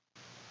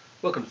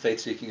Welcome to Faith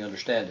Seeking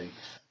Understanding.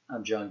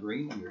 I'm John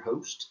Green, I'm your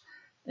host,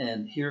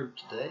 and here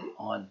today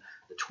on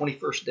the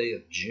 21st day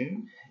of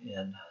June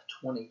in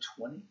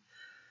 2020.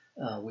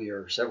 We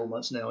are several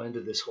months now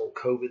into this whole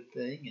COVID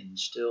thing and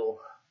still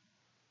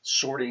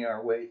sorting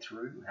our way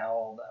through how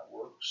all that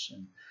works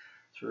and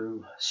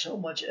through so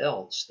much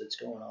else that's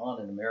going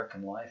on in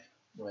American life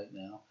right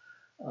now,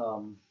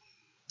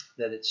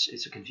 that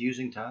it's a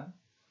confusing time.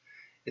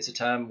 It's a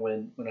time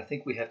when I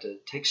think we have to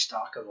take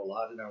stock of a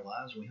lot in our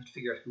lives, and we have to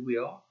figure out who we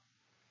are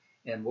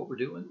and what we're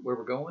doing, where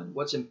we're going,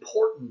 what's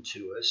important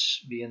to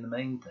us being the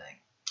main thing.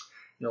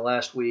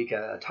 Last week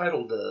I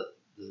titled the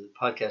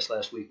podcast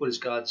last week, "What is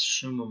God's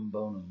summum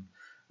bonum?"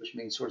 which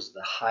means sort of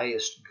the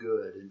highest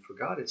good. And for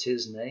God, it's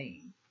His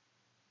name.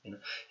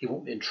 He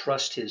won't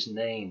entrust His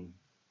name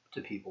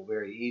to people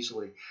very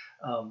easily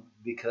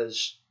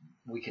because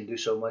we can do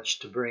so much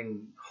to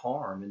bring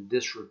harm and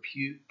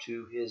disrepute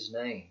to His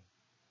name.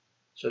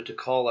 So to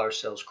call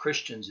ourselves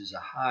Christians is a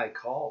high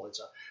call.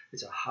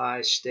 It's a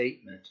high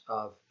statement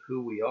of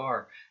who we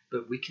are,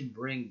 but we can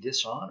bring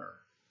dishonor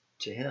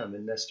to Him.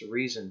 And that's the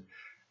reason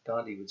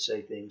Gandhi would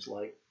say things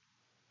like,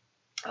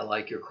 "I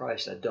like your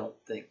Christ. I don't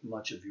think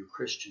much of your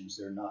Christians.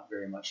 They're not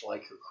very much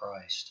like your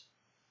Christ."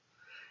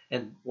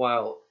 And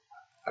while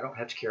I don't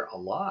have to care a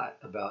lot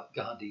about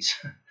Gandhi's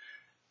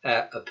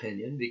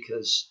opinion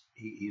because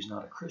he's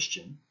not a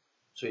Christian,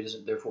 so he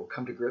doesn't therefore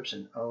come to grips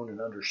and own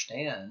and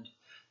understand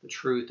the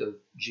truth of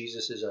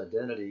Jesus'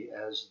 identity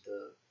as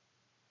the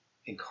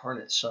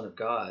incarnate Son of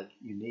God,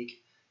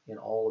 unique in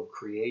all of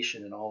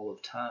creation and all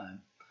of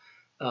time.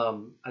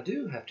 I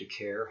do have to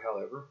care,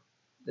 however,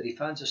 that he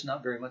finds us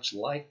not very much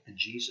like the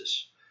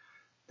Jesus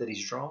that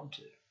he's drawn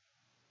to,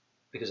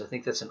 because I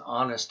think that's an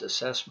honest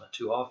assessment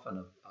too often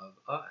of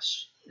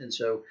us. And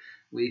so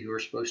we who are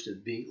supposed to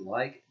be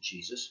like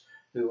Jesus,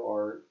 who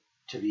are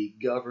to be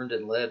governed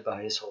and led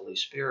by His Holy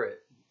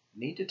Spirit,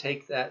 need to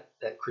take that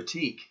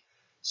critique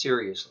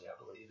seriously,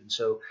 I believe. And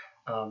so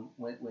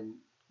when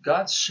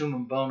God's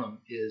summum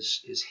bonum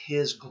is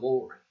His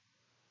glory,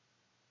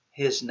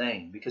 His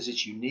name, because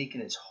it's unique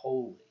and it's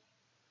holy.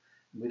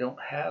 We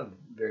don't have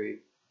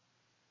very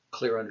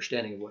clear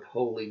understanding of what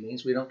holy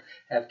means. We don't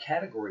have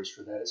categories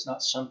for that. It's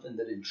not something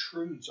that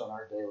intrudes on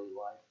our daily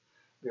life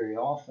very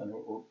often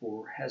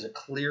or has a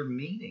clear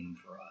meaning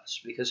for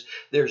us, because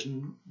there's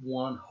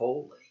one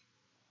holy.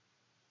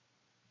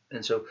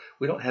 And so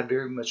we don't have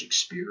very much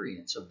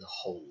experience of the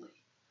holy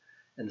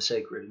and the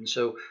sacred. And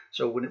so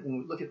when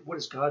we look at what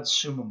is God's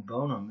summum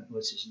bonum,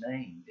 what's His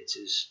name? It's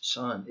His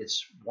Son.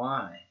 It's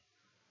why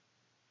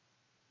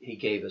He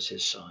gave us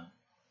His Son,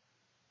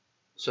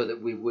 so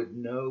that we would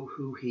know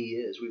who He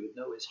is. We would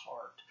know His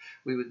heart.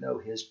 We would know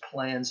His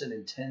plans and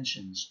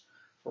intentions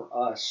for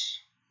us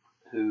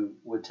who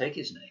would take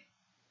His name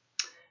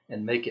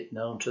and make it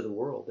known to the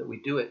world, that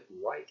we do it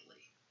rightly.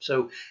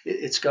 So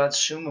it's God's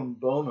summum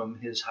bonum.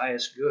 His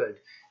highest good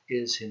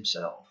is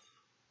Himself,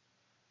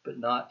 but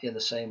not in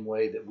the same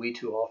way that we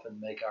too often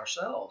make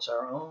ourselves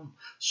our own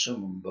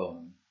summum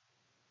bonum.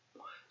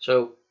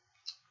 So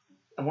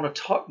I want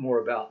to talk more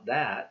about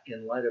that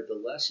in light of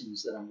the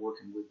lessons that I'm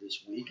working with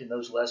this week. And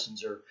those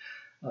lessons are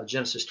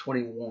Genesis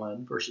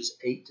 21, verses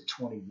 8 to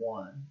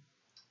 21,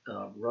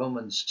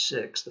 Romans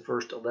 6, the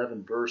first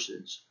 11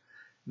 verses,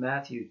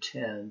 Matthew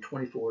 10,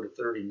 24 to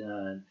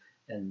 39,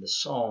 and the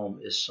psalm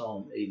is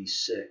Psalm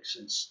 86.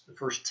 It's the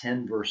first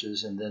 10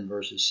 verses and then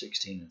verses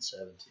 16 and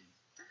 17.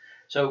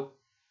 So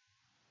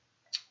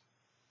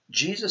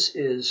Jesus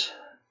is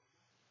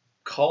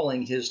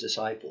calling His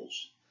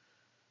disciples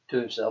to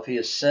Himself. He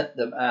has sent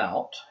them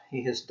out.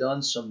 He has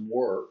done some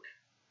work.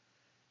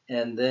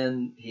 And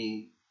then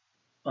He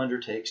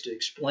undertakes to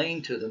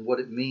explain to them what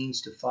it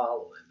means to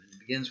follow Him. And it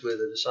begins with,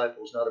 "A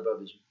disciple is not above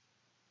his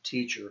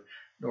teacher,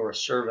 nor a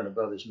servant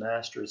above his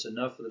master. It's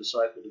enough for the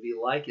disciple to be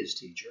like his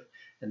teacher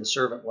and the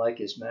servant like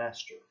his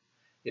master.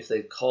 If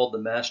they've called the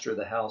master of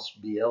the house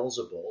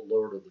Beelzebul,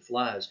 Lord of the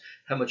Flies,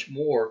 how much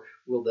more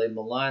will they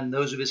malign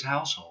those of his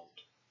household?"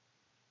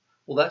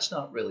 Well, that's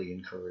not really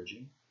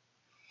encouraging.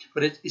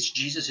 But it's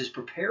Jesus is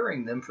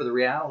preparing them for the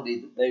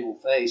reality that they will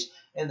face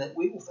and that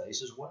we will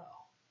face as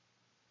well.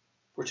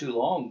 For too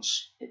long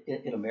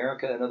in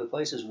America and other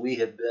places, we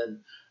have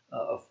been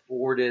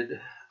afforded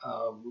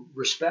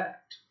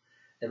respect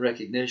and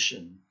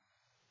recognition.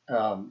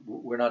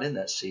 We're not in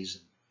that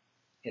season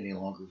any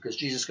longer, because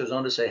Jesus goes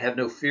on to say, "Have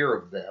no fear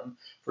of them,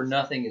 for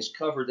nothing is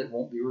covered that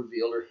won't be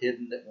revealed, or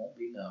hidden that won't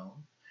be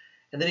known."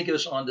 And then He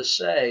goes on to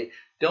say,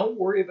 don't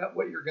worry about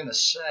what you're going to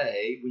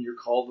say when you're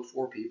called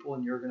before people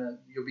and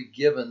you'll be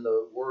given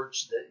the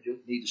words that you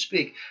need to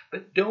speak.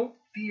 But don't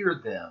fear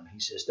them.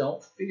 He says,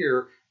 don't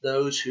fear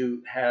those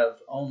who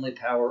have only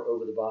power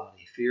over the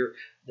body. Fear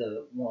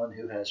the one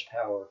who has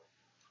power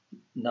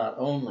not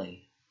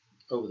only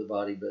over the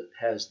body, but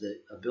has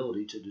the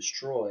ability to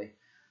destroy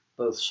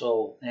both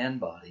soul and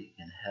body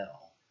in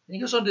hell. And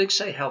He goes on to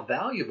say how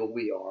valuable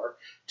we are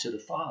to the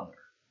Father.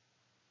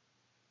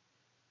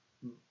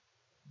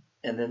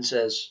 And then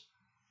says,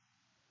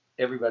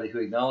 everybody who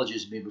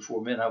acknowledges me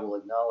before men, I will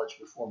acknowledge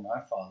before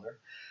my Father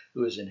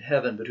who is in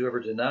heaven. But whoever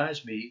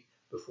denies me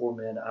before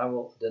men, I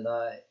will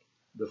deny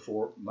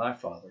before my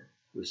Father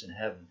who is in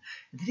heaven.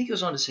 And then he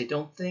goes on to say,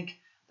 don't think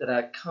that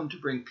I come to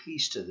bring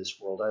peace to this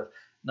world. I've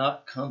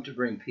not come to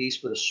bring peace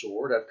but a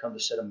sword. I've come to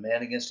set a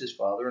man against his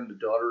father, and a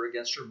daughter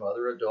against her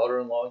mother, a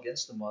daughter-in-law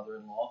against the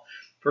mother-in-law.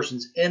 A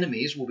person's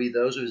enemies will be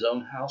those of his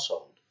own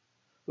household.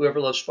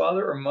 Whoever loves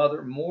father or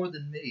mother more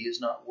than me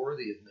is not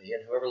worthy of me,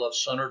 and whoever loves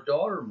son or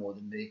daughter more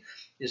than me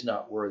is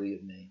not worthy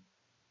of me.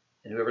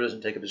 And whoever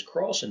doesn't take up his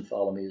cross and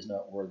follow me is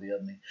not worthy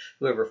of me.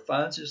 Whoever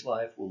finds his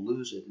life will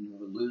lose it, and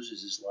whoever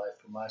loses his life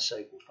for my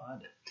sake will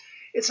find it.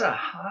 It's a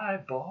high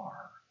bar.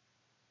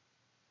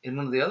 In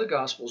one of the other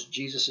Gospels,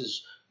 Jesus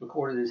is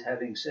recorded as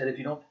having said, if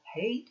you don't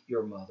hate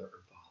your mother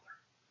or father,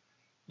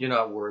 you're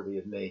not worthy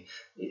of me.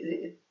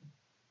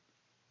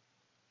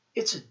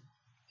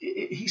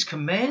 He's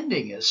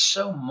commanding us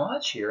so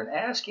much here and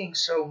asking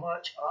so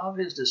much of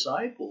his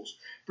disciples,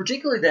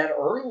 particularly that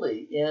early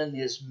in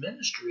his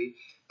ministry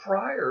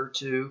prior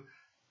to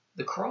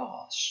the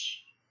cross.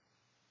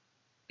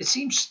 It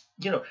seems,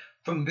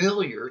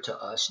 familiar to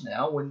us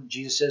now when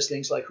Jesus says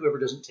things like, whoever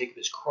doesn't take up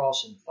his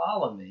cross and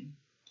follow me,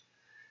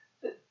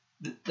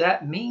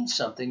 that means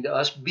something to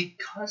us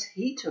because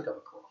he took up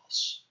a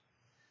cross.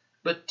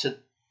 But to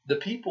the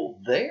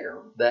people there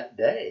that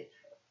day,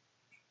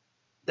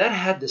 that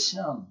had to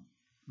sound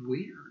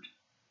weird.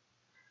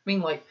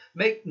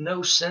 Make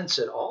no sense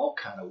at all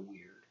kind of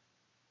weird.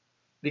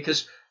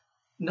 Because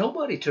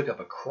nobody took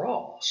up a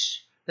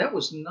cross. That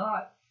was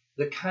not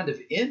the kind of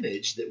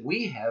image that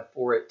we have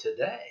for it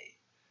today.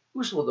 It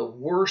was one of the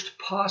worst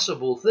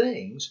possible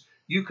things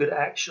you could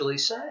actually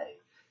say.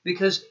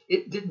 Because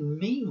it didn't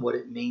mean what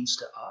it means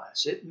to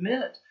us. It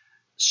meant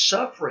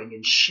suffering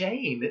and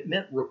shame. It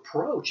meant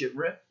reproach. It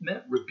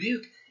meant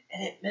rebuke.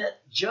 And it meant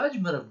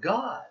judgment of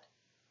God.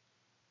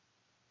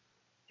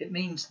 It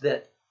means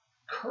that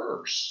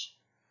curse,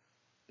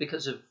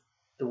 because of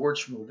the words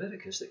from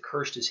Leviticus, that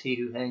cursed is he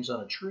who hangs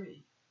on a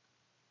tree.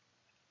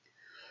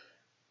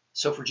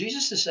 So for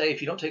Jesus to say,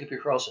 if you don't take up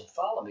your cross and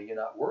follow me, you're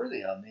not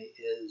worthy of me,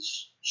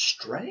 is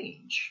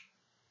strange.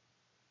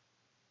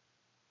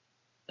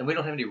 And we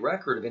don't have any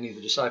record of any of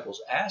the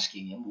disciples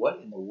asking him what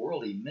in the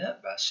world he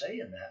meant by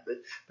saying that.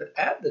 But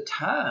at the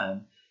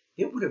time,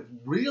 it would have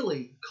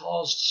really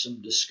caused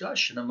some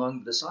discussion among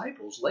the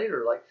disciples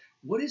later. Like,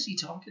 what is he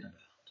talking about?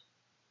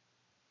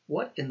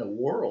 What in the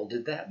world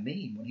did that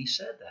mean when he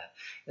said that?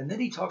 And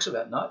then he talks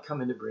about not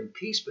coming to bring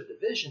peace but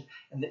division.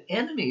 And the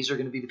enemies are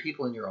going to be the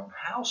people in your own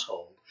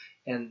household.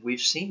 And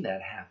we've seen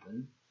that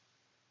happen.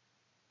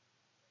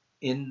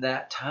 In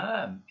that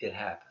time, it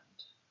happened.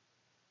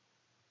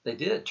 They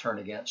did turn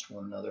against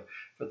one another.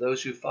 For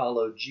those who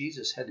followed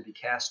Jesus had to be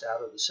cast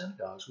out of the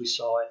synagogues. We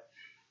saw it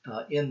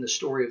in the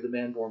story of the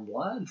man born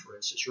blind, for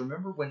instance.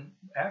 Remember when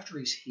after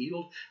he's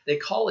healed, they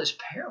call his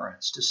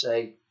parents to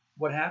say,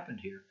 what happened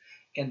here?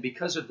 And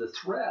because of the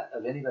threat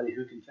of anybody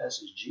who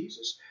confesses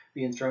Jesus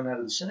being thrown out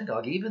of the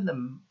synagogue, even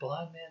the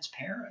blind man's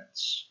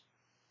parents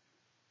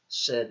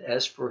said,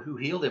 as for who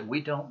healed him,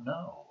 we don't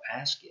know.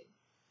 Ask him.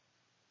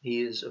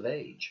 He is of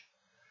age.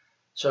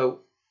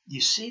 So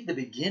you see the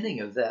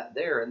beginning of that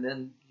there, and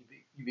then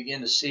you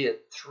begin to see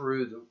it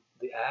through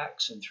the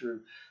Acts and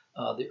through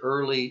the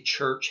early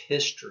church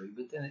history.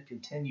 But then it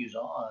continues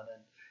on,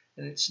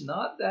 and it's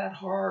not that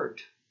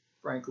hard,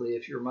 frankly,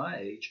 if you're my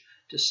age,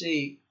 to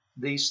see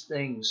these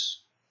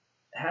things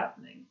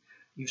happening.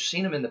 You've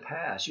seen them in the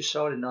past. You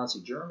saw it in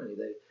Nazi Germany.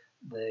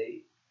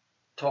 They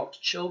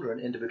talked children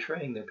into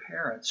betraying their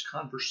parents'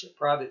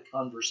 private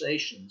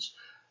conversations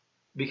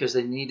because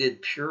they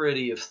needed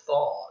purity of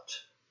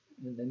thought.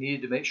 And they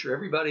needed to make sure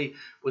everybody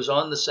was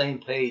on the same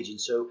page.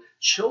 And so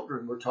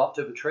children were taught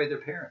to betray their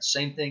parents.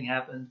 Same thing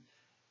happened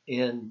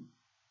in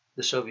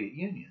the Soviet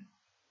Union.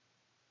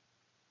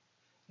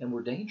 And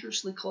we're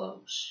dangerously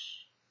close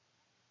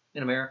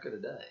in America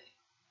today.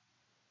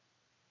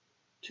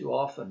 Too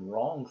often,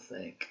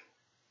 wrongthink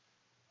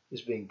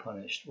is being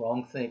punished.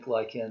 Wrongthink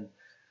like in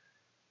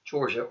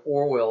George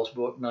Orwell's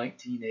book,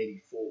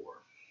 1984.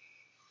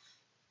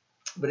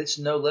 But it's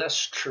no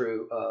less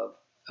true of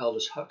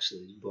Aldous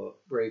Huxley's book,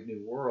 Brave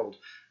New World,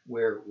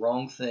 where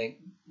wrongthink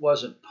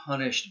wasn't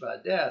punished by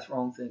death.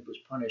 Wrongthink was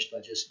punished by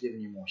just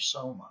giving you more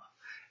soma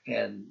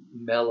and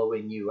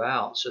mellowing you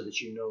out so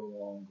that you no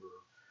longer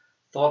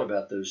thought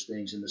about those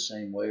things in the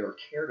same way or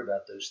cared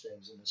about those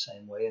things in the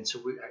same way. And so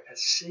I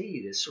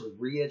see this sort of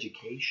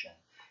re-education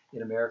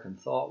in American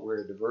thought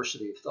where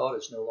diversity of thought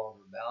is no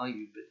longer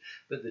valued.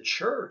 But the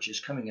church is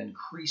coming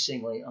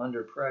increasingly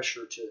under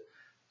pressure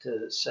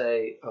to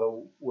say,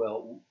 oh,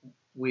 well,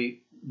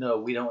 we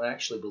don't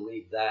actually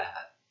believe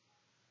that.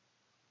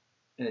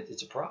 And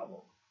it's a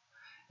problem.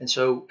 And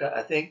so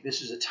I think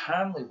this is a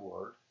timely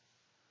word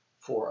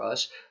for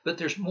us, but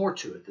there's more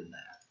to it than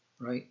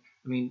that, right?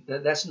 I mean,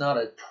 that's not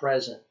a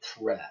present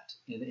threat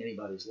in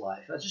anybody's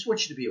life. I just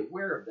want you to be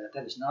aware of that.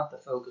 That is not the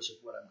focus of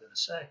what I'm going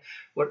to say.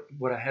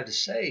 What I had to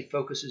say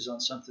focuses on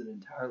something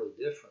entirely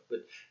different,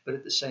 but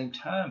at the same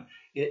time,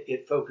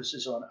 it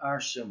focuses on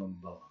our summum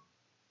bonum.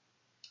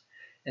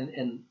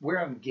 And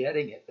where I'm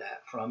getting at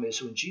that from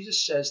is when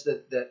Jesus says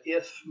that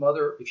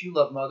if you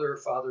love mother,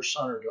 father,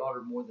 son, or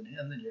daughter more than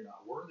him, then you're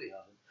not worthy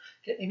of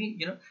him. I mean,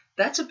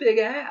 that's a big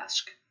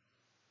ask.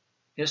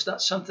 It's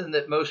not something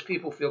that most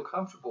people feel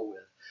comfortable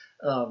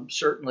with.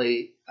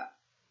 Certainly,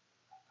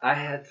 I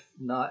have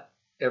not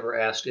ever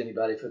asked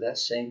anybody for that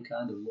same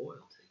kind of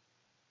loyalty.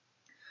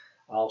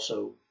 I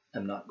also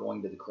am not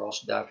going to the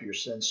cross to die for your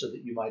sins so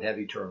that you might have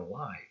eternal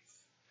life.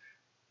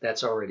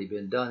 That's already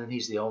been done, and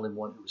he's the only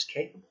one who was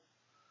capable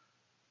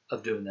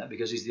of doing that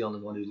because he's the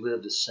only one who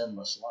lived a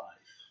sinless life.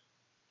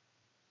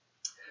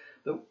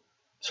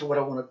 So what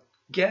I want to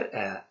get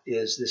at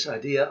is this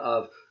idea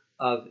of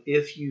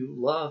if you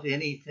love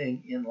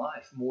anything in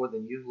life more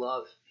than you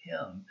love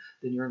him,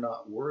 then you're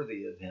not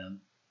worthy of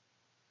him.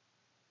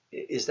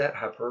 Is that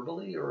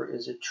hyperbole or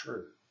is it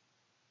true?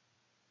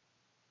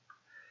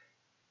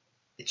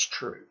 It's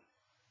true.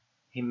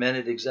 He meant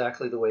it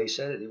exactly the way he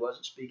said it. He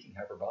wasn't speaking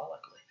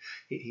hyperbolically.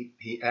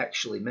 He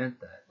actually meant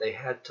that. They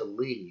had to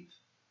leave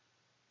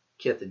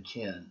kith and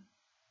kin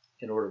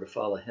in order to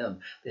follow him.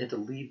 They had to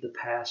leave the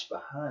past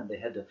behind. They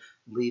had to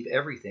leave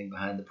everything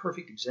behind. The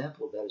perfect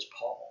example of that is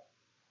Paul.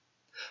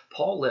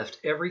 Paul left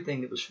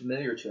everything that was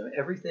familiar to him,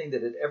 everything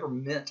that had ever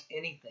meant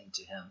anything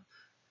to him,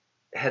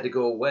 had to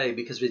go away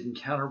because of his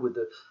encounter with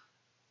the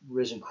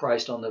risen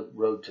Christ on the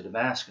road to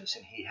Damascus,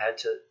 and he had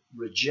to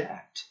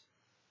reject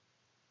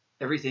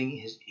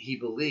everything he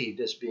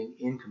believed as being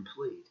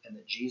incomplete, and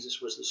that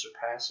Jesus was the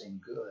surpassing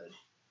good.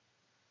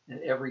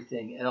 And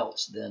everything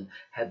else then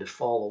had to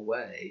fall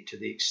away to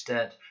the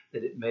extent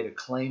that it made a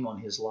claim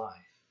on his life.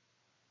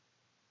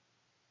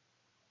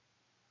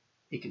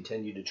 He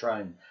continued to try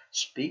and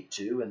speak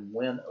to and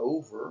win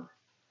over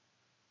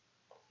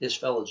his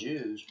fellow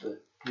Jews,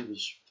 but he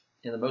was,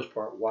 in the most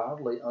part,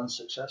 wildly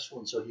unsuccessful.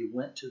 And so he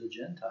went to the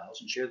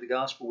Gentiles and shared the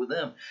gospel with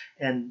them.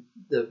 And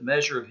the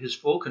measure of his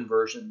full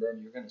conversion,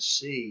 then you're going to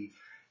see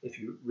if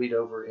you read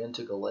over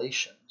into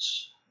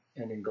Galatians.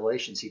 And in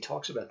Galatians, he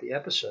talks about the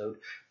episode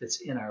that's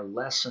in our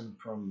lesson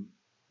from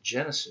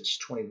Genesis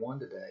 21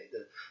 today,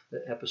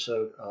 the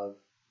episode of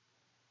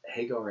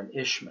Hagar and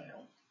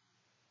Ishmael.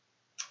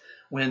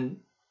 When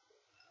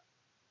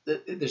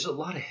there's a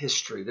lot of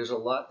history, there's a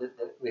lot that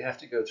we have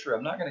to go through.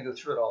 I'm not going to go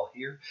through it all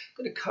here.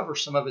 I'm going to cover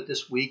some of it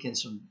this week in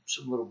some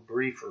little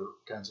briefer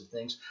kinds of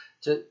things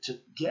to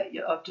get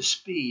you up to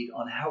speed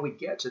on how we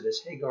get to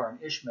this Hagar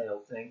and Ishmael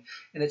thing.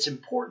 And it's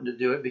important to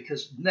do it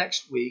because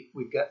next week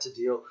we've got to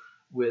deal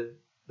with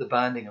the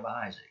binding of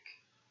Isaac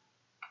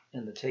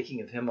and the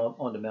taking of him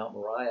onto Mount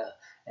Moriah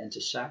and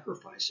to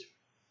sacrifice him.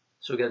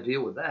 So we've got to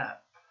deal with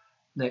that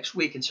next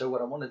week. And so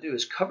what I want to do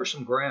is cover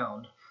some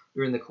ground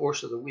during the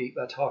course of the week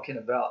by talking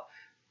about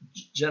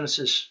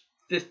Genesis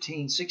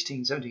 15,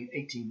 16, 17,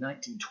 18,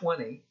 19,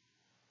 20.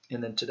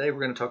 And then today we're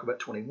going to talk about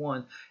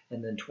 21,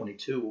 and then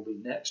 22 will be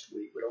next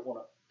week. But I want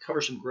to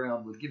cover some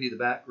ground. We'll give you the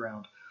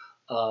background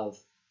of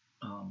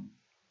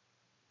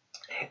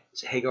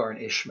Hagar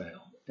and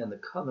Ishmael and the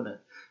covenant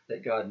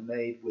that God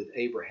made with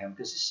Abraham,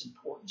 because it's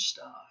important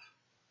stuff.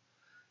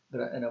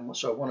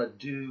 So I want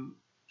to do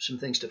some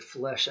things to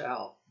flesh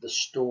out the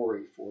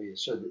story for you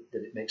so that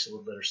it makes a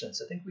little better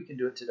sense. I think we can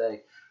do it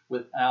today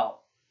without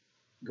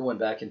going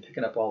back and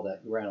picking up all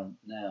that ground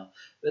now.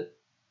 But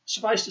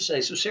suffice to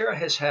say, so Sarah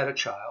has had a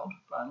child,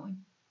 finally,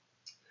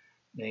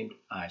 named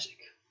Isaac.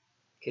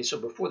 Okay, so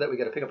before that, we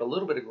got to pick up a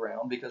little bit of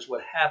ground, because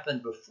what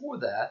happened before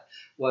that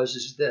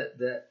is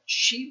that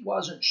she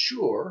wasn't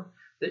sure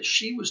that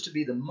she was to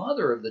be the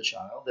mother of the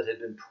child that had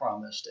been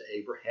promised to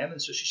Abraham. And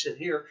so she said,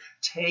 here,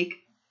 take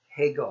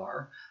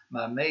Hagar,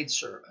 my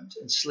maidservant,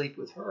 and sleep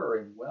with her.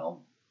 And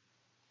well,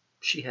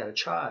 she had a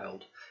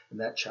child, and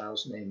that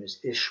child's name is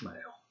Ishmael.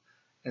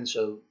 And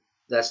so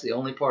that's the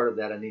only part of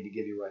that I need to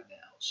give you right now.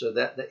 So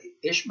that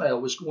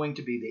Ishmael was going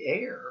to be the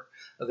heir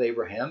of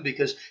Abraham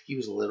because he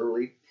was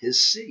literally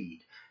his seed.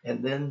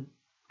 And then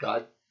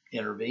God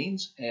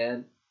intervenes,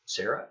 and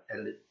Sarah, at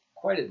a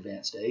quite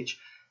advanced age,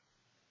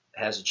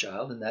 has a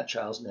child, and that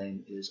child's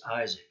name is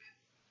Isaac,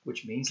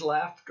 which means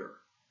laughter.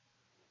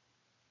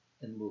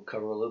 And we'll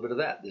cover a little bit of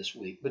that this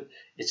week. But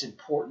it's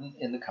important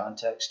in the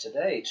context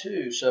today,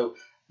 too. So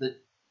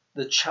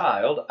the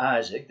child,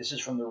 Isaac, this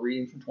is from the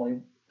reading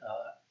from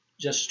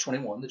Genesis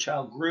 21, the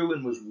child grew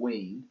and was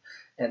weaned,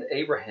 and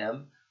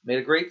Abraham made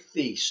a great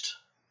feast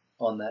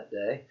on that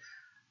day,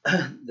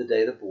 the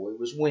day the boy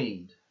was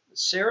weaned.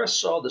 Sarah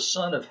saw the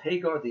son of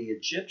Hagar the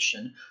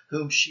Egyptian,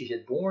 whom she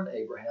had borne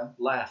Abraham,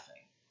 laughing.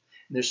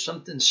 And there's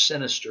something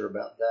sinister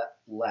about that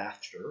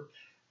laughter,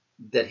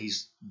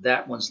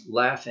 that one's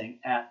laughing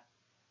at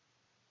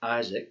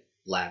Isaac,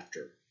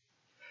 laughter.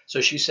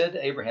 So she said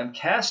to Abraham,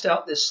 cast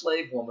out this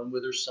slave woman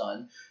with her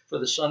son, for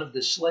the son of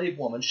this slave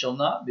woman shall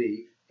not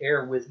be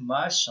heir with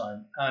my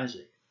son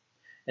Isaac.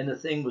 And the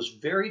thing was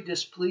very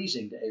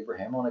displeasing to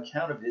Abraham on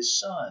account of his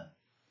son.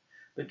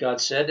 But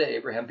God said to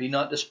Abraham, be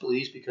not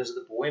displeased because of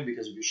the boy and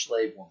because of your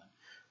slave woman.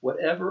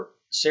 Whatever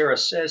Sarah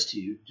says to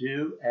you,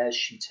 do as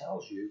she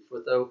tells you,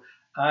 for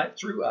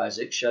through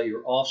Isaac shall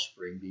your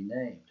offspring be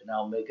named. And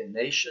I'll make a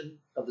nation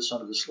of the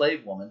son of the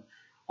slave woman,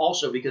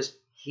 also because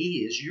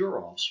he is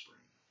your offspring.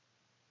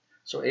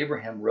 So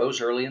Abraham rose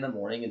early in the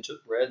morning and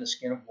took bread and a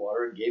skin of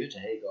water and gave it to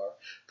Hagar,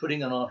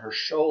 putting it on her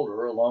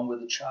shoulder along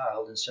with the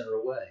child, and sent her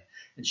away.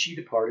 And she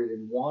departed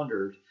and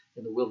wandered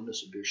in the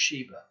wilderness of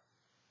Beersheba.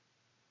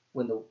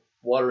 When the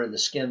water in the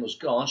skin was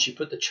gone, she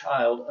put the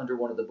child under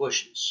one of the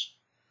bushes.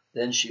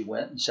 Then she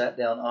went and sat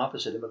down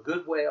opposite him, a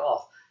good way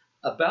off,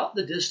 about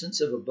the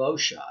distance of a bow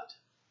shot.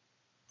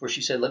 For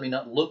she said, "Let me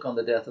not look on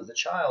the death of the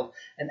child."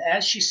 And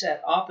as she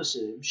sat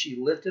opposite him, she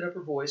lifted up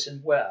her voice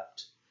and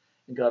wept.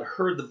 And God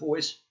heard the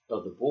voice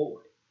of the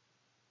boy.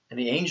 And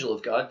the angel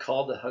of God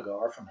called to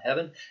Hagar from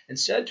heaven and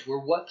said to her,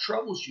 "What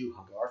troubles you,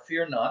 Hagar?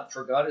 Fear not,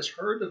 for God has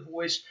heard the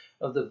voice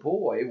of the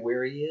boy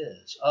where he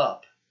is.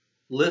 Up,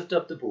 lift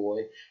up the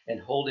boy, and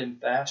hold him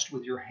fast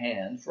with your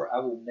hand, for I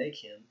will make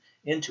him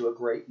into a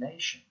great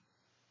nation."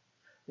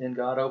 Then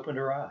God opened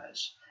her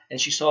eyes, and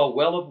she saw a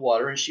well of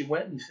water, and she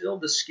went and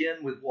filled the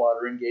skin with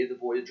water and gave the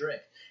boy a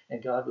drink.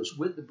 And God was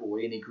with the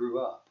boy, and he grew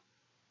up.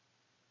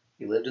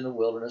 He lived in the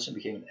wilderness and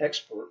became an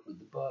expert with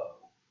the bow.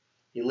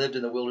 He lived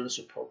in the wilderness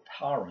of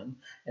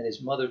Paran, and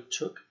his mother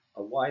took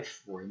a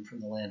wife for him from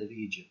the land of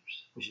Egypt,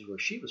 which is where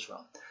she was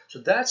from. So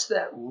that's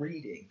that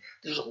reading.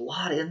 There's a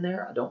lot in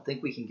there. I don't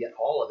think we can get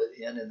all of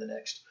it in the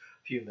next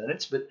few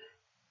minutes, but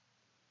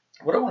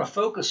what I want to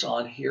focus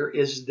on here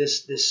is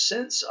this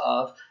sense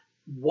of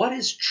what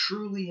is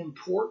truly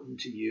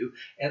important to you,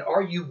 and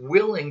are you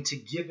willing to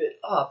give it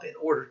up in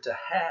order to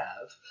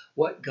have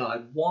what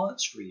God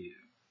wants for you?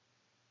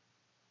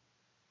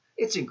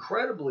 It's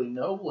incredibly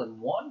noble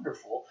and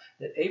wonderful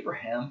that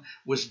Abraham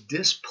was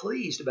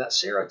displeased about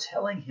Sarah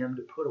telling him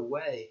to put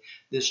away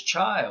this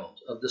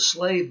child of the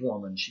slave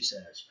woman, she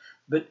says.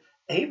 But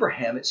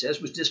Abraham, it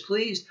says, was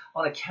displeased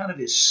on account of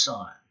his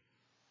son.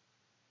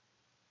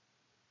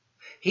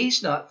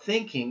 He's not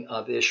thinking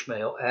of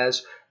Ishmael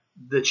as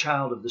the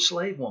child of the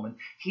slave woman.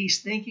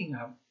 He's thinking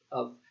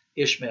of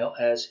Ishmael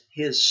as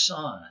his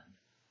son.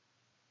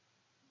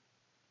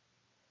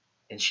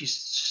 And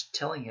she's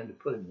telling him to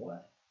put him away,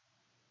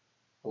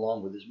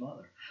 along with his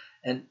mother.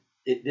 And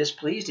it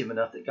displeased him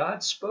enough that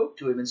God spoke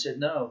to him and said,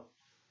 "No,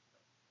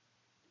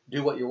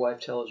 do what your wife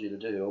tells you to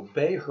do.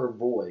 Obey her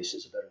voice,"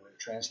 is a better way to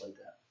translate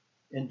that.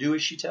 "And do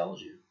as she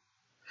tells you.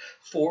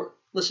 For,"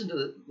 listen to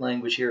the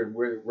language here and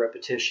where the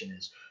repetition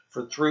is,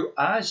 "for through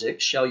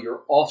Isaac shall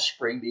your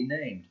offspring be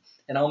named.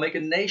 And I'll make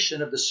a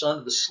nation of the son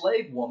of the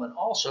slave woman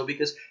also,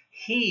 because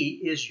he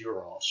is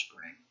your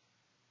offspring."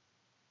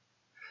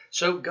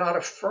 So God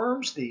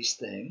affirms these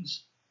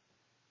things,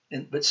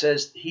 but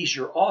says he's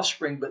your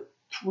offspring, but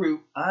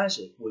through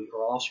Isaac will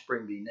your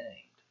offspring be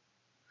named.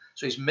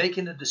 So he's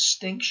making a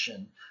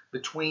distinction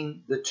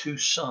between the two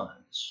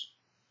sons.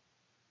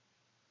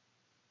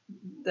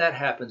 That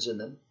happens in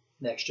the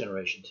next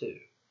generation too.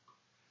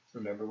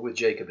 Remember with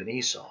Jacob and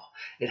Esau.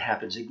 It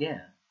happens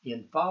again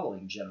in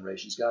following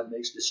generations. God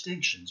makes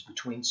distinctions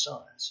between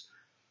sons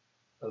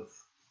of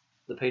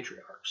the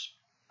patriarchs,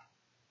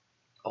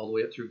 all the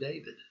way up through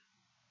David.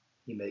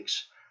 He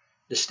makes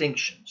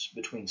distinctions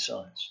between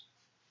sons.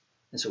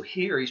 And so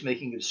here he's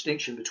making a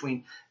distinction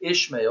between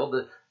Ishmael,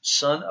 the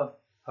son of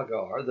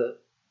Hagar, the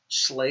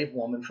slave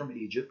woman from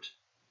Egypt,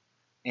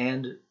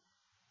 and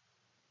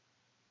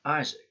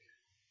Isaac,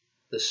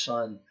 the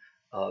son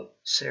of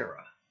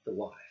Sarah, the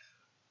wife.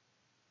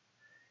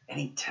 And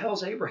he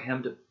tells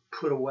Abraham to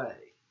put away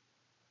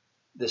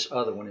this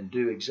other one and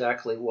do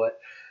exactly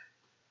what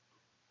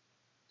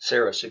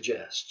Sarah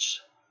suggests.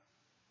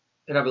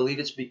 And I believe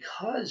it's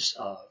because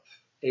of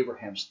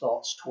Abraham's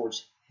thoughts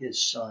towards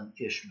his son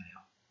Ishmael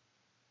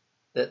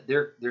that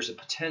there's a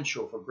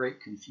potential for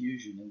great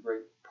confusion and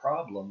great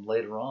problem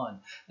later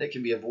on that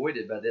can be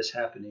avoided by this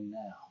happening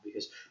now,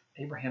 because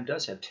Abraham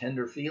does have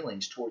tender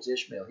feelings towards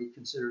Ishmael. He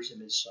considers him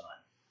his son.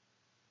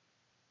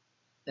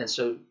 And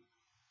so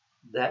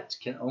that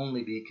can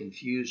only be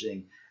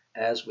confusing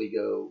as we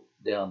go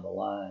down the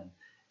line,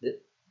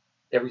 that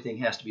everything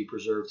has to be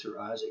preserved through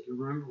Isaac. And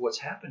remember, what's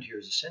happened here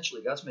is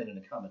essentially God's made an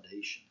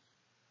accommodation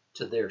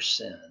to their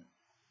sin.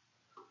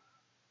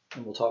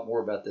 And we'll talk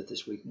more about that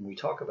this week when we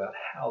talk about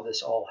how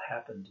this all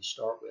happened to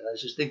start with. I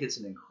just think it's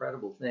an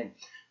incredible thing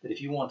that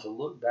if you want to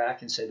look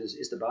back and say,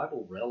 is the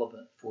Bible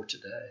relevant for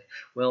today?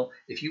 Well,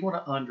 if you want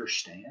to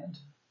understand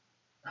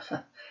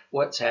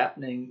what's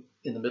happening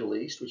in the Middle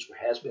East, which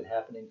has been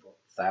happening for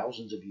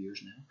thousands of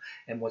years now,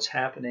 and what's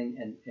happening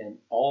and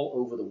all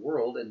over the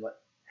world, and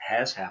what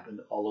has happened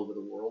all over the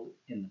world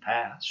in the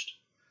past,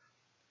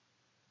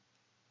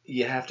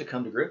 you have to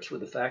come to grips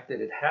with the fact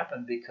that it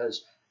happened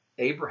because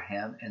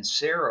Abraham and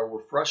Sarah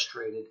were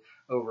frustrated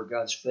over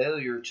God's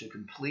failure to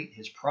complete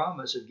his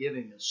promise of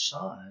giving a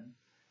son,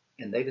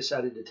 and they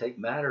decided to take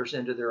matters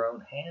into their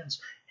own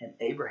hands, and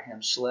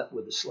Abraham slept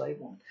with the slave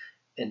woman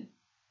and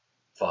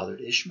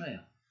fathered Ishmael,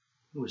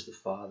 who was the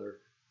father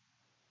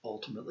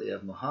ultimately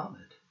of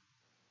Muhammad.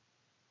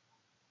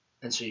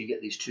 And so you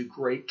get these two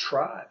great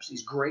tribes,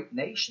 these great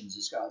nations,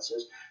 as God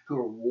says, who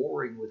are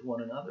warring with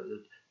one another.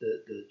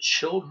 The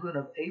children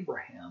of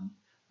Abraham,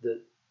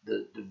 the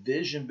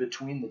division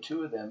between the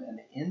two of them and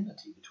the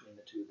enmity between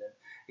the two of them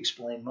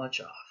explain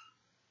much of.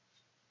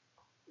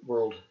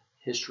 world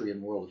history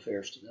and world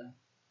affairs today.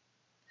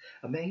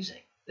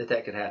 Amazing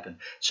that could happen.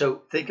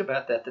 So think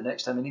about that the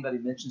next time anybody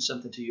mentions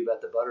something to you about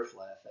the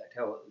butterfly effect,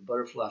 how a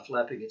butterfly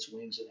flapping its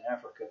wings in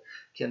Africa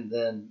can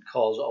then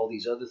cause all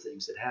these other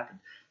things that happen.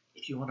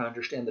 If you want to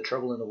understand the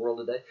trouble in the world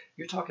today,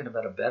 you're talking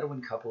about a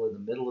Bedouin couple in the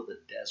middle of the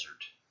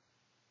desert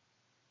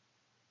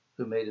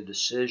who made a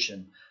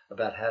decision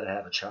about how to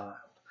have a child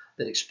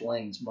that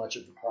explains much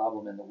of the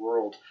problem in the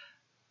world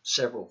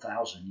several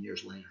thousand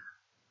years later.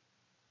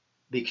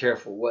 Be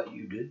careful what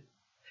you do.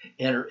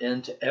 Enter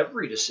into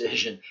every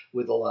decision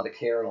with a lot of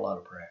care and a lot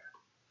of prayer.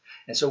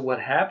 And so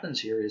what happens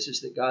here is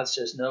that God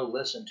says, no,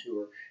 listen to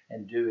her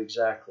and do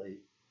exactly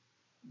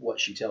what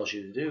she tells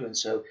you to do. And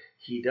so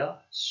he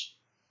does.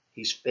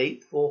 He's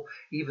faithful,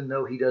 even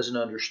though he doesn't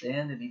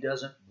understand and he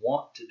doesn't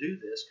want to do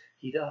this,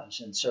 he does.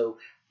 And so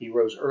he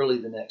rose early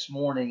the next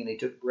morning and he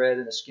took bread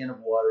and a skin of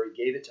water.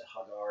 He gave it to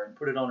Hagar and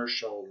put it on her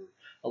shoulder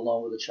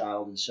along with the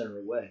child and sent her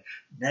away.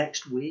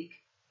 Next week,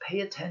 pay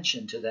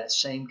attention to that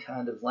same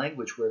kind of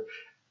language where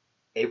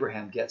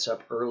Abraham gets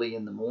up early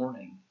in the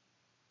morning,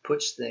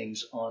 puts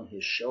things on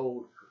his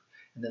shoulder,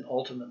 and then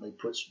ultimately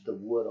puts the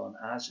wood on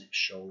Isaac's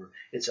shoulder.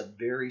 It's a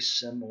very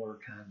similar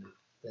kind of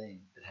thing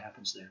that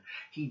happens there.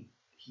 He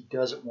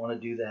doesn't want to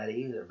do that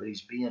either, but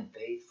he's being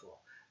faithful.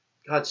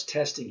 God's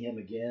testing him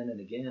again and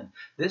again.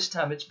 This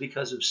time it's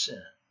because of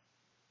sin.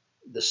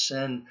 The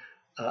sin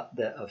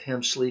of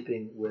him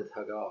sleeping with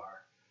Hagar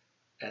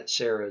at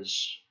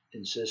Sarah's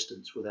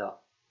insistence without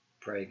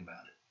praying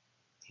about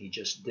it. He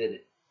just did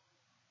it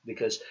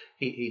because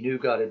he knew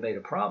God had made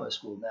a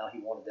promise. Well, now he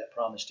wanted that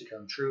promise to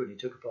come true, and he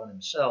took upon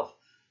himself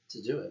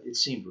to do it. It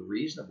seemed a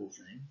reasonable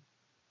thing,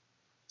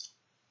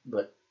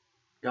 but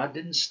God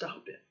didn't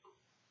stop him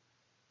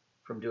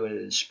from doing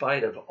it in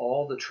spite of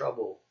all the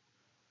trouble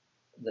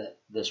that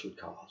this would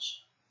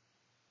cause.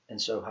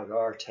 And so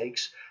Hagar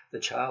takes the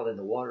child and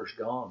the water's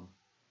gone.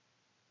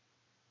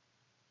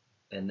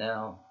 And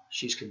now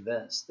she's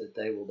convinced that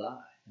they will die.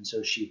 And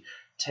so she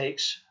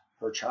takes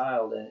her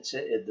child, and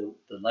the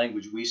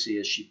language we see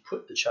is she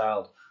put the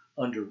child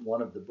under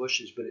one of the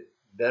bushes, but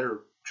better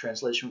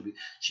translation would be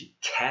she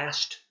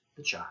cast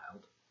the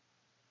child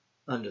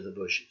under the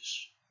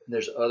bushes. And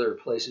there's other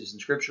places in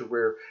Scripture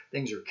where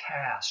things are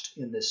cast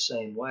in this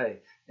same way.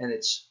 And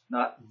it's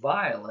not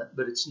violent,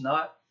 but it's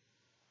not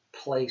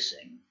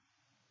placing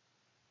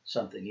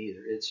something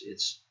either.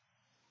 It's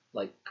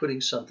like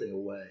putting something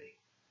away,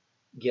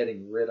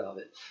 getting rid of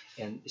it.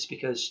 And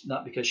it's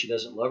not because she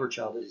doesn't love her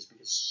child,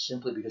 it's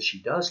simply because she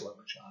does love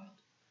her child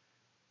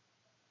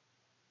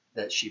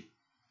that she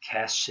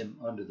casts him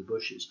under the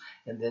bushes.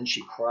 And then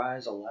she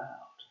cries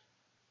aloud,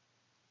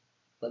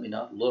 let me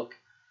not look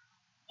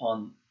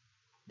on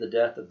the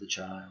death of the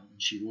child.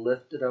 And she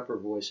lifted up her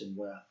voice and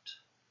wept.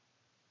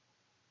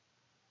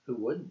 Who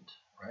wouldn't,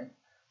 right?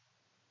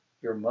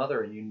 You're a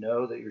mother and you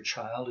know that your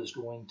child is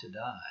going to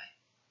die.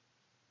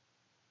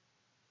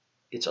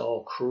 It's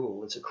all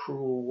cruel. It's a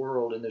cruel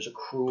world, and there's a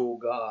cruel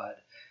God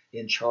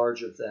in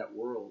charge of that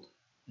world.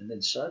 And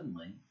then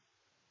suddenly,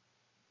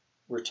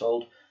 we're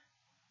told,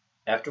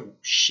 after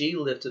she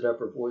lifted up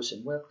her voice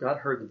and wept, God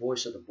heard the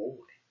voice of the boy.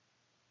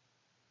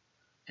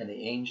 And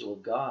the angel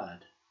of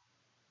God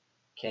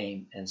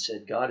came and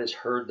said, God has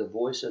heard the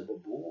voice of the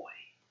boy,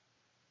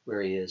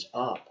 where he is.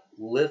 Up,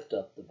 lift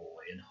up the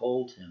boy and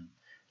hold him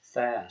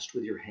fast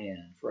with your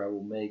hand, for I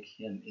will make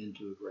him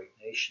into a great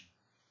nation.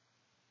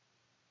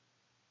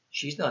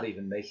 She's not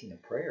even making a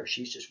prayer.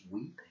 She's just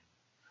weeping.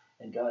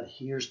 And God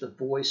hears the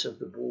voice of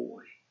the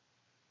boy,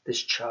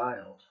 this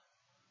child.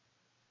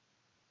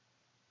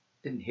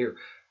 Didn't hear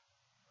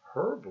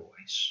her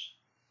voice,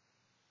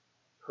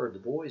 heard the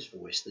boy's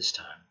voice this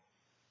time.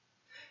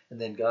 And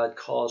then God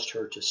caused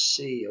her to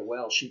see a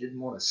well. She didn't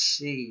want to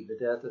see the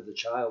death of the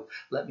child.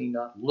 Let me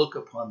not look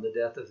upon the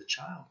death of the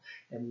child.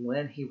 And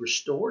when he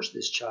restores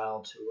this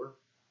child to her,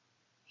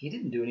 he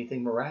didn't do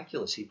anything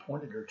miraculous. He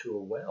pointed her to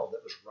a well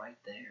that was right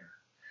there,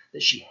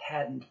 that she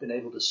hadn't been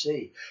able to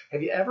see.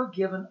 Have you ever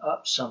given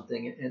up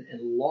something and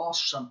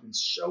lost something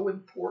so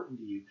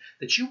important to you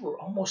that you were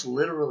almost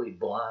literally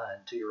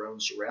blind to your own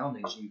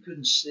surroundings and you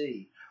couldn't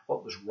see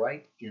what was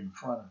right in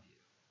front of you?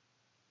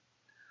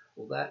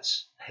 Well,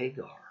 that's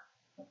Hagar.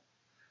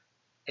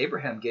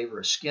 Abraham gave her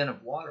a skin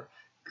of water.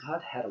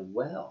 God had a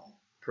well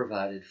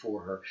provided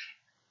for her.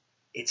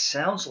 It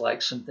sounds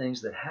like some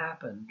things that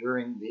happened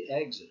during the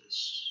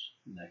Exodus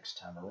next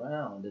time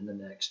around in the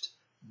next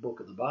book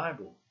of the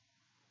Bible.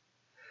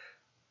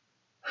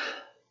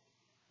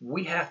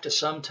 We have to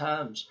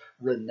sometimes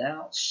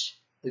renounce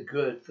the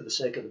good for the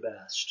sake of the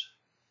best.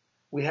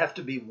 We have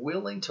to be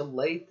willing to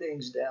lay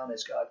things down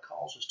as God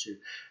calls us to.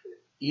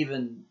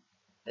 Even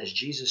as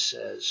Jesus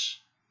says,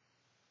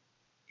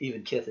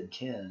 even kith and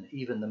kin,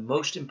 even the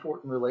most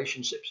important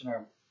relationships in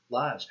our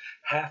lives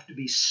have to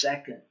be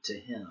second to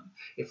him.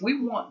 If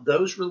we want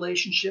those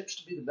relationships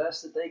to be the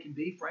best that they can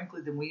be, frankly,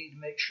 then we need to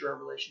make sure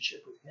our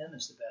relationship with him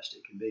is the best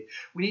it can be.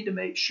 We need to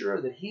make sure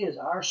that he is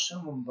our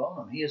summum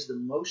bonum. He is the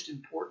most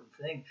important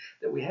thing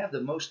that we have,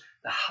 the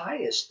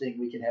highest thing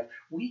we can have.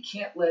 We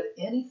can't let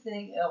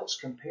anything else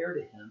compare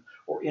to him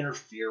or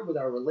interfere with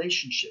our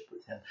relationship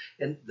with him.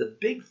 And the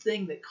big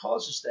thing that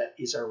causes that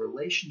is our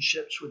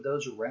relationships with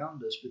those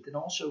around us, but then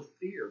also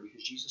fear,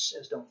 because Jesus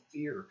says, don't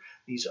fear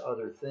these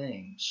other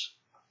things.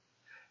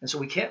 And so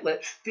we can't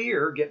let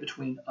fear get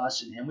between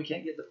us and him. We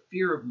can't get the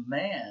fear of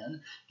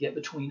man get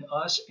between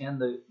us and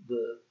the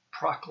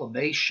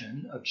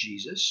proclamation of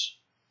Jesus.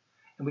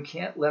 And we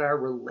can't let our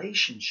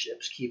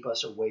relationships keep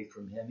us away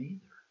from him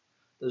either.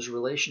 Those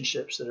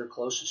relationships that are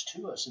closest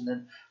to us. And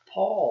then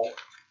Paul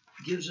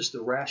gives us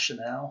the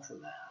rationale for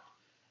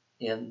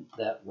that in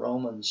that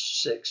Romans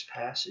 6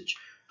 passage,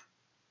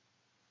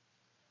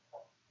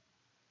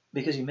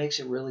 because he makes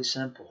it really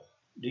simple.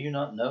 Do you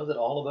not know that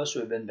all of us who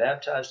have been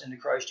baptized into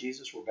Christ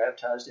Jesus were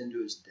baptized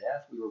into his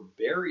death? We were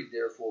buried,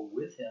 therefore,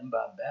 with him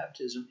by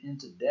baptism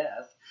into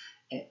death,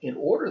 in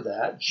order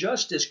that,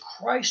 just as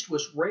Christ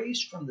was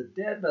raised from the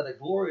dead by the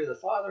glory of the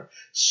Father,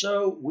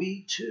 so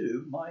we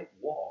too might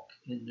walk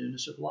in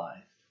newness of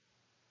life.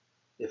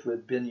 If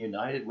we've been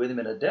united with him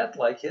in a death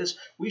like his,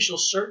 we shall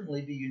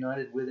certainly be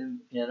united with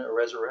him in a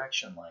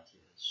resurrection like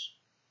his.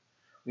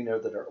 We know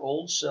that our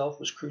old self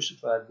was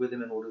crucified with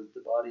him in order that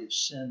the body of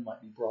sin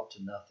might be brought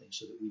to nothing,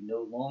 so that we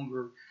no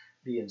longer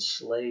be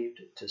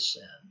enslaved to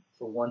sin.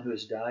 For one who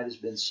has died has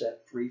been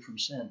set free from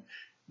sin.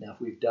 Now, if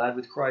we've died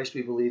with Christ,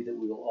 we believe that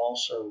we will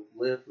also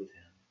live with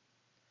him.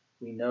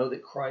 We know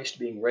that Christ,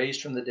 being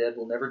raised from the dead,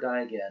 will never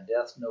die again.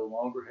 Death no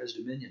longer has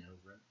dominion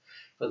over him.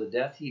 For the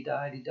death he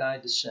died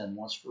to sin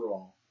once for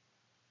all.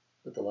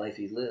 But the life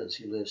he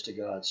lives to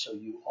God. So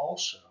you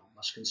also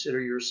must consider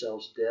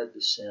yourselves dead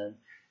to sin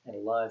and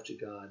alive to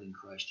God in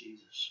Christ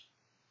Jesus.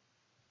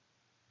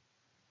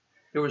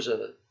 There was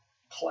a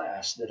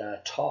class that I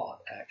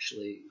taught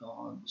actually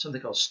on something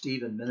called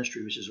Stephen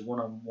Ministry, which is a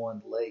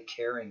one-on-one lay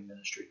caring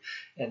ministry.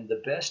 And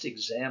the best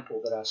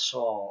example that I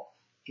saw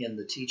in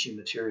the teaching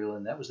material,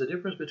 and that was the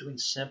difference between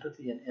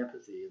sympathy and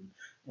empathy.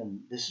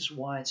 And this is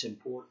why it's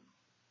important.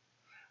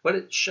 What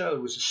it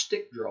showed was a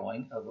stick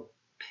drawing of a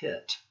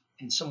pit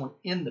and someone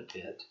in the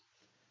pit.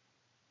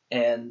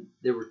 And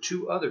there were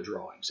two other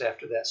drawings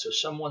after that. So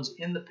someone's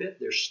in the pit,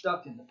 they're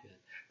stuck in the pit.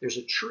 There's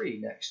a tree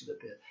next to the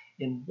pit.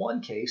 In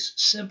one case,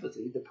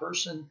 sympathy, the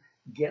person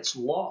gets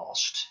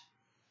lost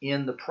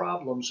in the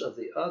problems of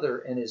the other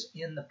and is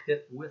in the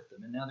pit with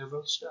them. And now they're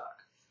both stuck.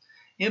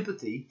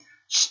 Empathy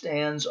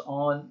stands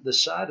on the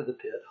side of the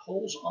pit,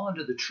 holds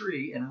onto the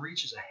tree, and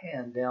reaches a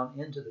hand down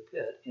into the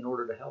pit in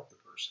order to help the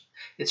person.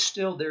 It's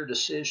still their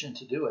decision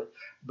to do it,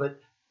 but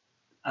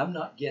I'm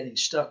not getting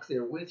stuck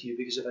there with you,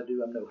 because if I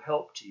do, I'm no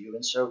help to you.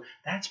 And so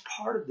that's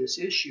part of this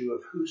issue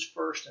of who's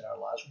first in our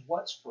lives,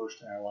 what's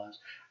first in our lives.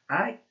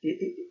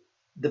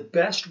 The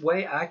best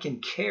way I can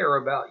care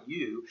about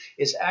you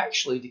is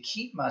actually to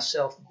keep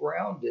myself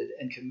grounded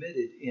and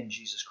committed in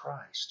Jesus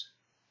Christ,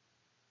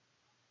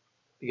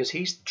 because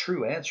he's the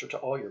true answer to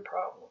all your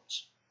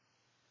problems.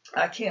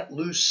 I can't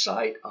lose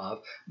sight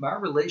of my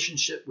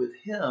relationship with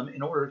him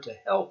in order to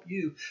help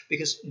you,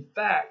 because in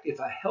fact, if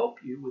I help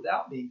you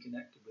without being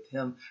connected with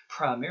him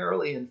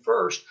primarily and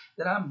first,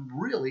 then I'm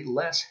really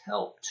less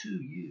help to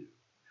you.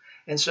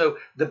 And so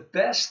the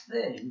best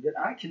thing that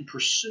I can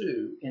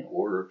pursue in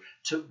order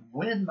to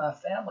win my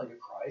family to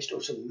Christ,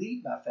 or to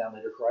lead my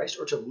family to Christ,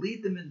 or to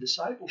lead them in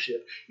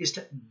discipleship, is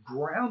to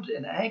ground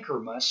and anchor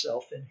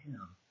myself in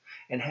him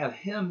and have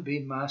him be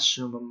my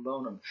summum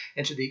bonum.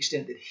 And to the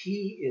extent that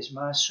he is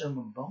my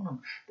summum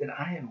bonum, then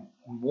I am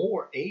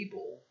more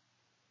able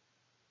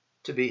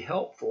to be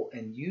helpful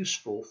and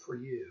useful for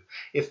you.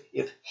 If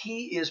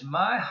he is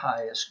my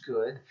highest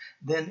good,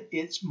 then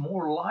it's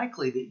more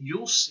likely that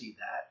you'll see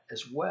that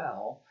as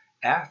well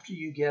after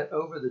you get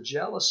over the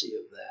jealousy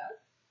of that,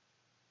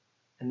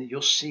 and that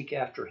you'll seek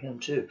after him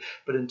too.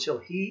 But until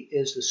he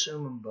is the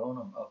summum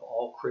bonum of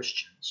all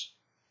Christians,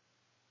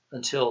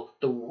 until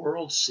the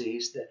world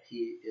sees that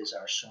he is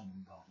our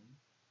summum bonum,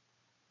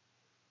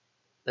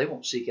 they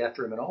won't seek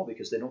after him at all,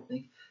 because they don't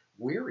think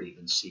we're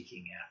even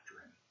seeking after him.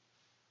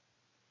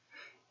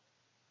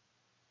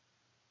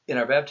 In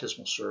our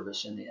baptismal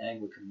service in the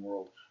Anglican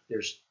world,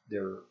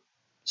 there are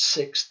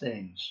 6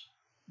 things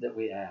that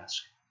we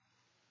ask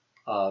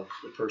of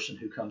the person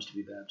who comes to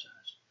be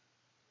baptized.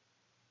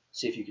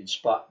 See if you can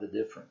spot the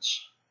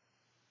difference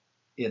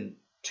in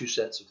 2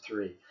 sets of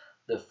 3.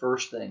 The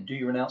first thing, do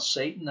you renounce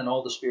Satan and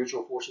all the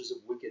spiritual forces of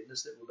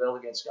wickedness that rebel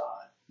against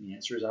God? The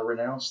answer is, I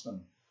renounce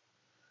them.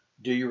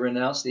 Do you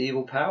renounce the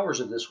evil powers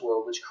of this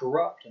world which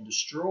corrupt and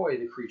destroy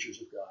the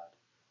creatures of God?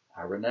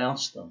 I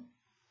renounce them.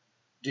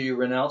 Do you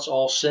renounce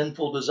all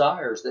sinful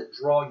desires that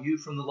draw you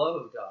from the love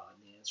of God?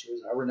 And the answer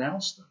is, I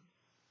renounce them.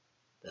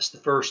 That's the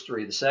first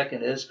 3. The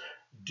second is,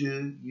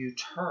 do you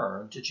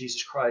turn to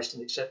Jesus Christ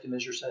and accept him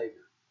as your Savior?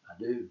 I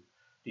do.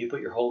 Do you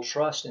put your whole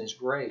trust in his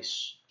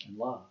grace and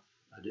love?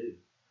 I do.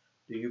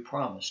 Do you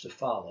promise to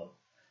follow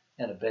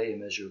and obey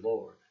him as your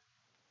Lord?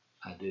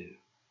 I do.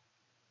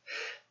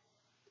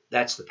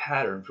 That's the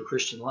pattern for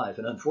Christian life.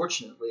 And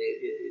unfortunately,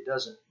 it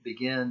doesn't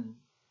begin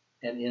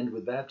and end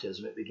with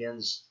baptism. It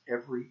begins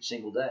every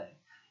single day.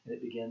 And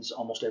it begins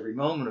almost every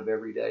moment of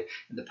every day.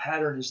 And the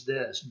pattern is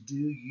this: do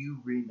you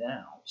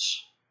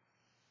renounce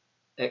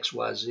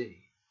XYZ?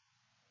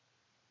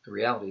 The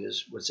reality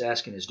is, what's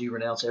asking is, do you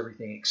renounce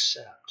everything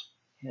except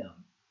Him?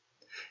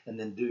 And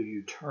then do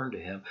you turn to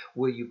Him?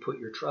 Will you put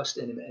your trust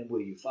in Him, and will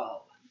you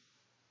follow Him?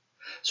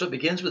 So it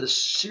begins with a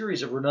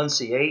series of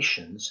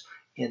renunciations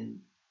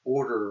in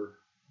order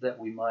that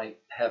we might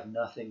have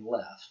nothing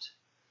left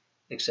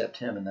except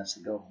Him, and that's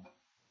the goal.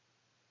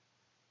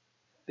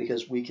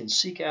 Because we can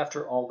seek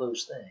after all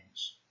those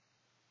things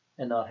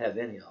and not have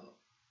any of them.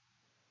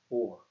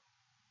 Or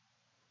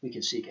we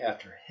can seek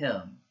after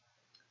Him,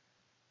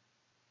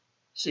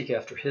 seek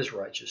after His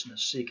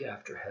righteousness, seek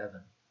after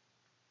heaven,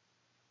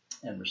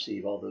 and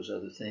receive all those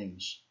other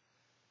things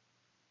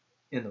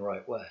in the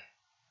right way.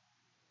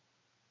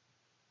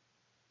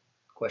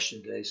 The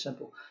question today is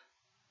simple.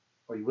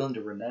 Are you willing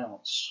to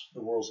renounce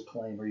the world's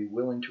acclaim? Are you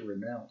willing to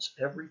renounce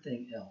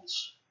everything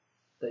else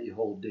that you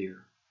hold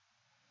dear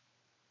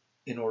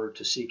in order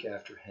to seek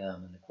after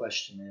Him? And the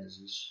question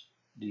is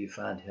do you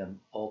find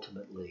Him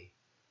ultimately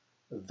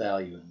of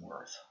value and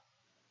worth?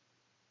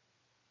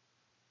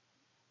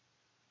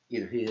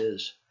 Either He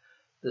is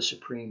the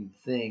supreme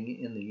thing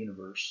in the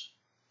universe,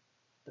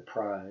 the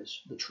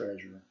prize, the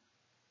treasure,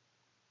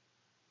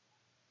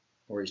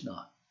 or He's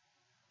not.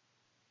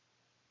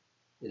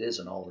 It is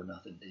an all or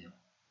nothing deal.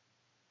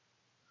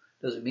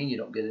 Doesn't mean you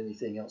don't get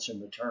anything else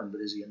in return,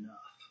 but is He enough?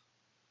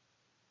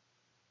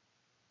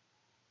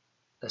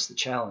 That's the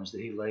challenge that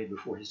He laid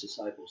before His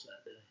disciples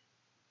that day.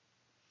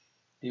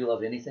 Do you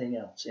love anything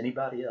else,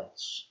 anybody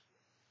else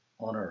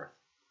on earth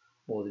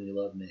more than you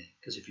love me?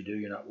 Because if you do,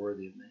 you're not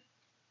worthy of me.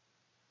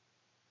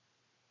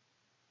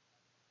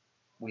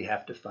 We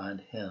have to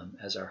find Him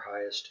as our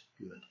highest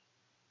good.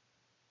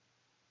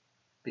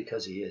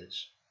 Because He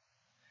is.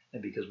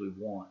 And because we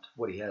want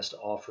what He has to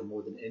offer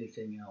more than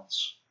anything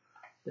else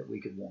that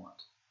we could want.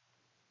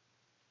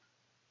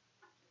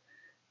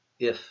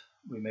 If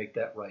we make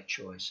that right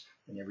choice,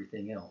 then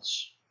everything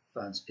else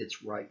finds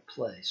its right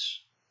place,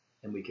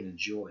 and we can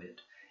enjoy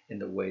it in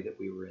the way that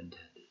we were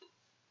intended.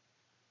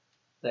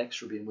 Thanks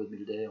for being with me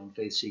today on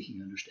Faith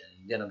Seeking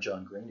Understanding. Again, I'm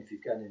John Green. If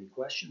you've got any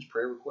questions,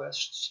 prayer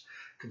requests,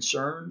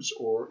 concerns,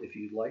 or if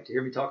you'd like to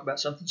hear me talk about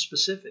something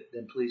specific,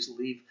 then please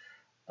leave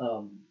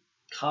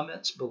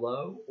comments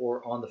below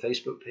or on the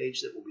Facebook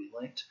page that will be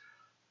linked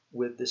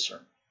with this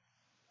sermon.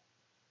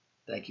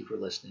 Thank you for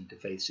listening to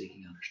Faith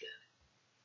Seeking Understanding.